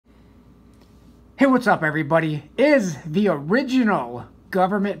Hey, what's up everybody? Is the original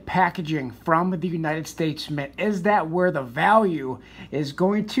government packaging from the United States Mint, is that where the value is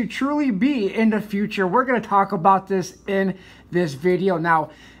going to truly be in the future? We're going to talk about this in this video. Now,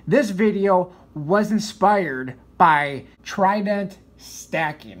 this video was inspired by Trident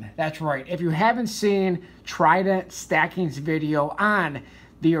stacking. That's right. If you haven't seen Trident stacking's video on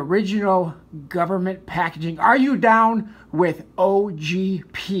the original government packaging, are you down with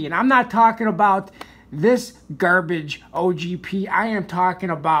OGP? And I'm not talking about this garbage OGP. I am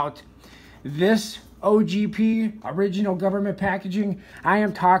talking about this OGP, original government packaging. I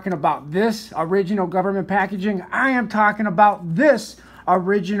am talking about this original government packaging. I am talking about this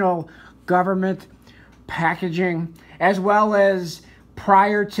original government packaging, as well as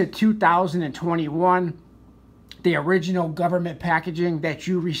prior to 2021, the original government packaging that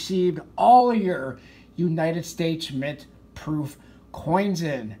you received all of your United States Mint proof coins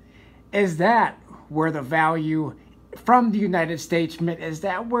in. Is that where the value from the United States Mint, is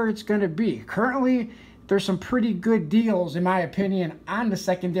that where it's going to be? Currently, there's some pretty good deals, in my opinion, on the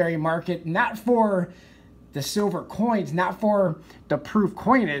secondary market, not for the silver coins, not for the proof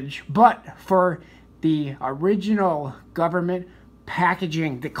coinage, but for the original government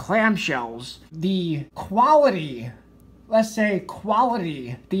packaging, the clamshells, the quality, let's say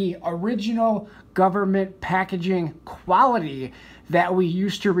quality, the original government packaging quality that we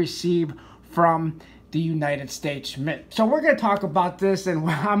used to receive from the United States Mint. So we're going to talk about this, and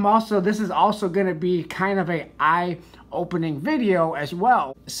this is also going to be kind of a eye-opening video as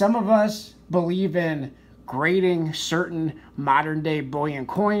well. Some of us believe in grading certain modern day bullion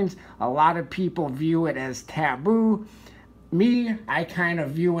coins. A lot of people view it as taboo. Me, I kind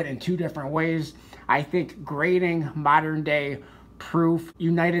of view it in two different ways. I think grading modern day proof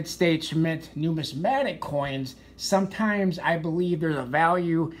United States Mint numismatic coins, sometimes I believe there's a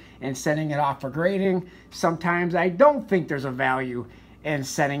value in sending it off for grading. Sometimes I don't think there's a value in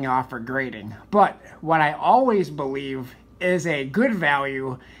sending it off for grading. But what I always believe is a good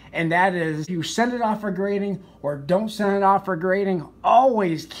value, and that is, if you send it off for grading or don't send it off for grading,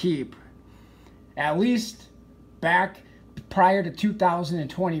 always keep, at least back prior to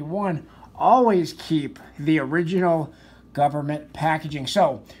 2021, always keep the original government packaging.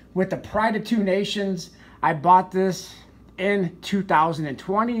 So with the Pride of Two Nations, I bought this in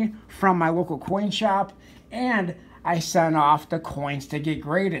 2020 from my local coin shop, and I sent off the coins to get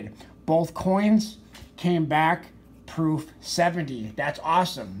graded. Both coins came back proof 70. That's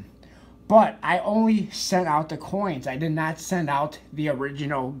awesome. But I only sent out the coins. I did not send out the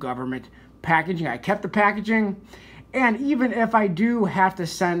original government packaging. I kept the packaging. And even if I do have to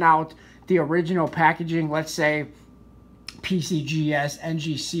send out the original packaging, let's say PCGS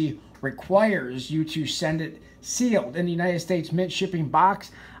NGC requires you to send it sealed in the United States Mint shipping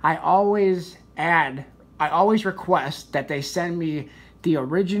box, I always request that they send me the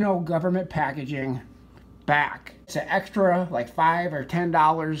original government packaging back. It's an extra like $5 or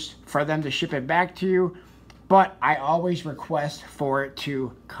 $10 for them to ship it back to you, but I always request for it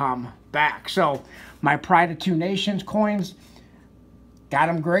to come back. So my Pride of Two Nations coins, got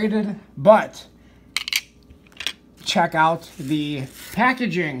them graded, but check out the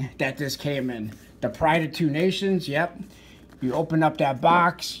packaging that this came in. The Pride of Two Nations, yep. You open up that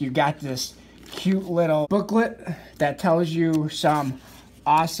box, you got this cute little booklet that tells you some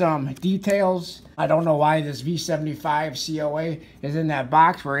awesome details. I don't know why this V75 COA is in that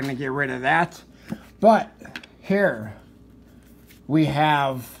box. We're gonna get rid of that. But here we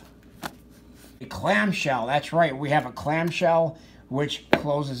have a clamshell. That's right, we have a clamshell which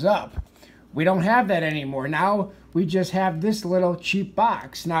closes up. We don't have that anymore. Now we just have this little cheap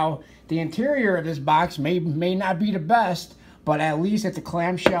box. Now the interior of this box may not be the best, but at least it's a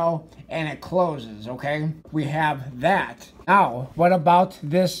clamshell and it closes, okay? We have that. Now, what about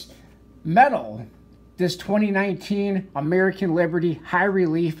this metal? This 2019 American Liberty High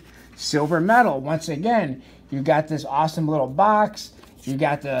Relief Silver Medal. Once again, you got this awesome little box. You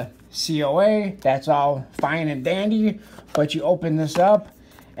got the COA. That's all fine and dandy. But you open this up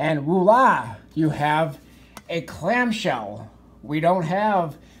and voila, you have a clamshell. We don't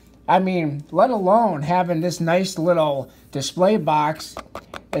have, I mean, let alone having this nice little display box.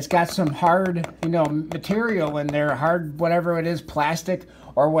 It's got some hard, material in there, hard whatever it is, plastic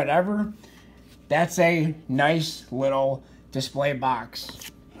or whatever. That's a nice little display box.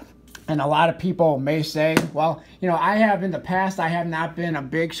 And a lot of people may say, well, I have in the past, I have not been a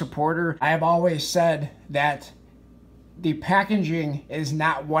big supporter. I have always said that the packaging is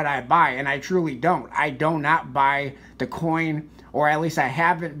not what I buy, and I truly don't. I do not buy the coin, or at least I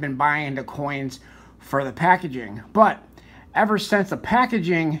haven't been buying the coins for the packaging. But ever since the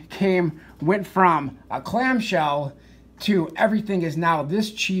packaging went from a clamshell to everything is now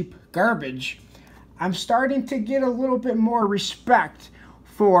this cheap garbage, I'm starting to get a little bit more respect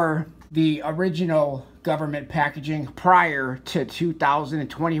for the original government packaging prior to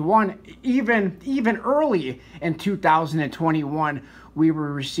 2021. Even early in 2021, we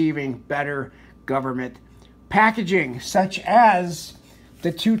were receiving better government packaging, such as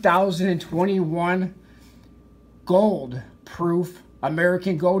the 2021 gold proof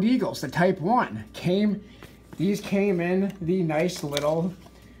American Gold Eagles, the Type 1. These came in the nice little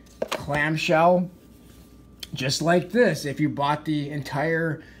clamshell, just like this. If you bought the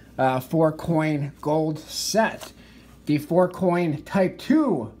entire 4-coin gold set, the 4-coin Type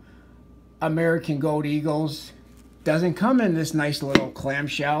 2 American Gold Eagles doesn't come in this nice little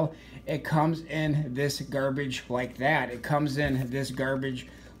clamshell. It comes in this garbage like that. It comes in this garbage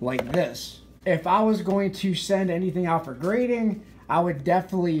like this. If I was going to send anything out for grading, I would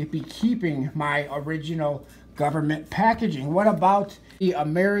definitely be keeping my original government packaging. What about the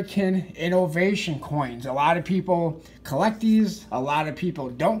American Innovation coins? A lot of people collect these, a lot of people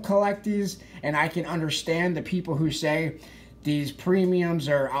don't collect these, and I can understand the people who say these premiums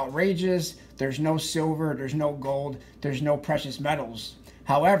are outrageous. There's no silver, there's no gold, there's no precious metals.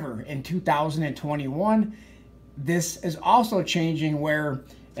 However, in 2021, this is also changing, where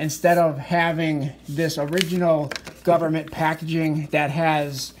instead of having this original government packaging that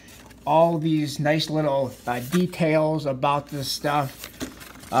has all these nice little details about this stuff,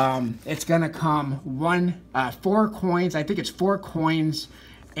 it's gonna come 4 coins. I think it's 4 coins,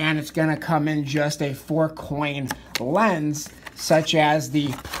 and it's gonna come in just a 4-coin lens, such as the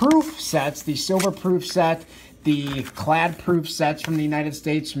proof sets, the silver proof set, the clad proof sets from the United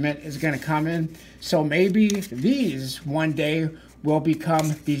States Mint is gonna come in. So maybe these one day will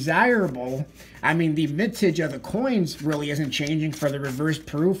become desirable. I mean, the vintage of the coins really isn't changing for the reverse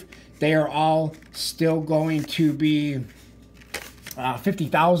proof. They are all still going to be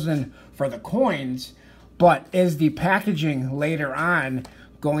 50,000 for the coins, but is the packaging later on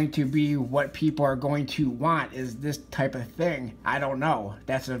going to be what people are going to want? Is this type of thing? I don't know.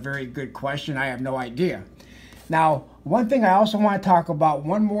 That's a very good question. I have no idea. Now, one thing I also want to talk about,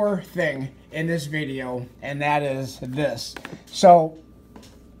 one more thing in this video, and that is this. So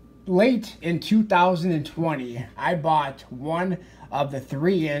late in 2020, I bought one of the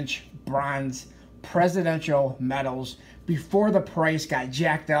 3-inch bronze presidential medals before the price got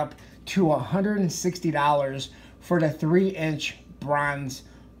jacked up to $160 for the 3-inch bronze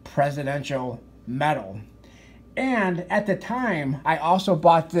presidential medal. And at the time, I also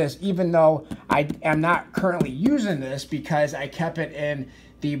bought this, even though I am not currently using this, because I kept it in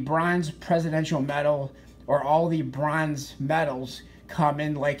the bronze presidential medal, or all the bronze medals come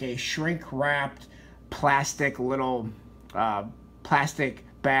in like a shrink-wrapped plastic little plastic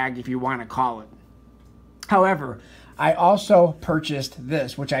bag, if you want to call it. However, I also purchased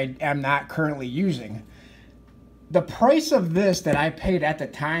this, which I am not currently using. The price of this that I paid at the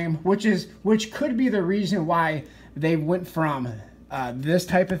time, which could be the reason why they went from this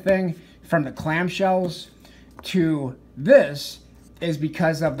type of thing, from the clamshells to this, is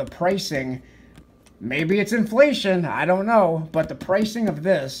because of the pricing. Maybe it's inflation, I don't know, but the pricing of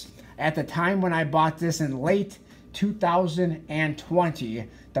this at the time when I bought this in late 2020,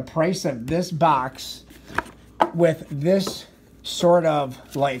 the price of this box with this sort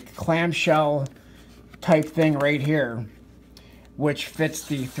of like clamshell type thing right here, which fits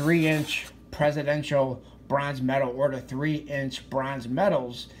the 3-inch presidential bronze medal or the 3-inch bronze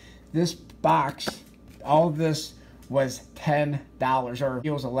medals, this box, all this was $10, or it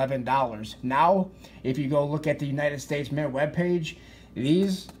was $11. Now, if you go look at the United States Mint webpage,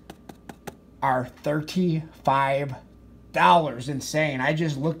 these are $35. Insane. I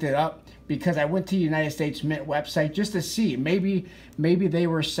just looked it up because I went to the United States Mint website just to see. Maybe they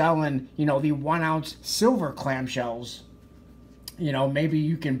were selling, you know, the 1-ounce silver clamshells. You know, maybe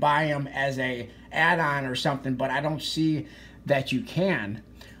you can buy them as a add-on or something, but I don't see that you can.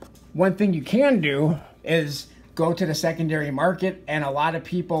 One thing you can do is go to the secondary market, and a lot of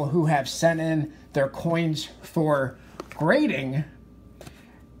people who have sent in their coins for grading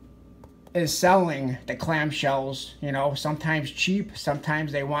is selling the clamshells, you know, sometimes cheap,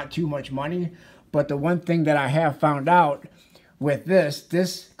 sometimes they want too much money. But the one thing that I have found out with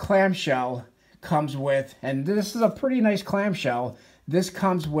this clamshell comes with, and this is a pretty nice clamshell, this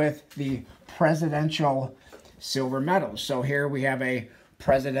comes with the presidential silver medal. So here we have a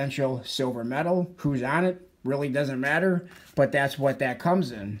presidential silver medal. Who's on it really doesn't matter, but that's what that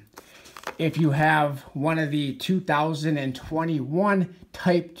comes in. If you have one of the 2021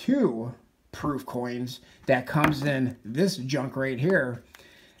 Type 2 proof coins that comes in this junk right here,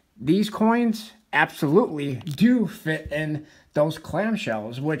 these coins absolutely do fit in those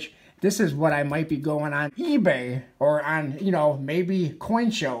clamshells, which this is what I might be going on eBay or on, you know, maybe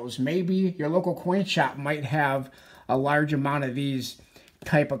coin shows. Maybe your local coin shop might have a large amount of these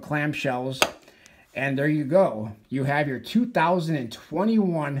type of clamshells. And there you go. You have your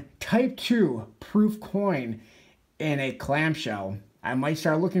 2021 Type 2 proof coin in a clamshell. I might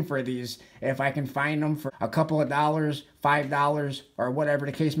start looking for these if I can find them for a couple of dollars, $5, or whatever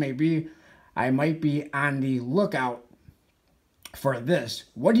the case may be. I might be on the lookout for this.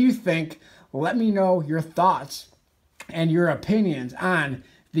 What do you think? Let me know your thoughts and your opinions on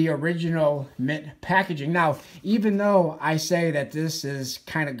the original mint packaging. Now, even though I say that this is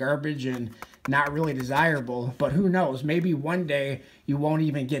kind of garbage and not really desirable, but who knows, maybe one day you won't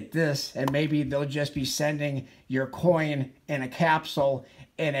even get this, and maybe they'll just be sending your coin in a capsule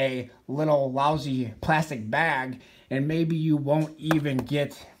in a little lousy plastic bag, and maybe you won't even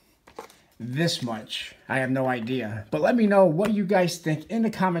get this much. I have no idea. But let me know what you guys think in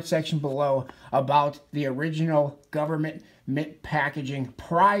the comment section below about the original government mint packaging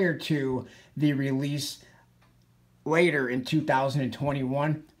prior to the release later in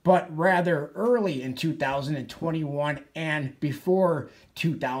 2021, but rather early in 2021 and before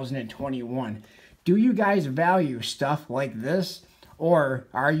 2021. Do you guys value stuff like this, or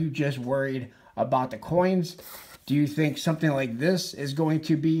are you just worried about the coins? Do you think something like this is going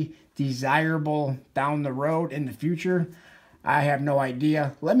to be desirable down the road in the future? I have no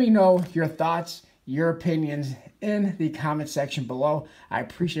idea. Let me know your thoughts, your opinions in the comment section below. I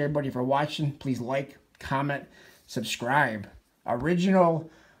appreciate everybody for watching. Please like, comment, subscribe. Original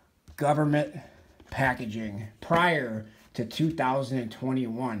government packaging prior to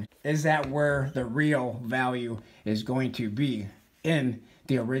 2021. Is that where the real value is going to be, in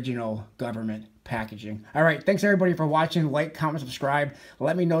the original government packaging? All right, thanks everybody for watching. Like, comment, subscribe.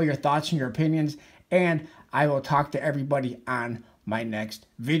 Let me know your thoughts and your opinions, and I will talk to everybody on my next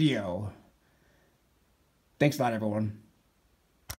video. Thanks a lot, everyone.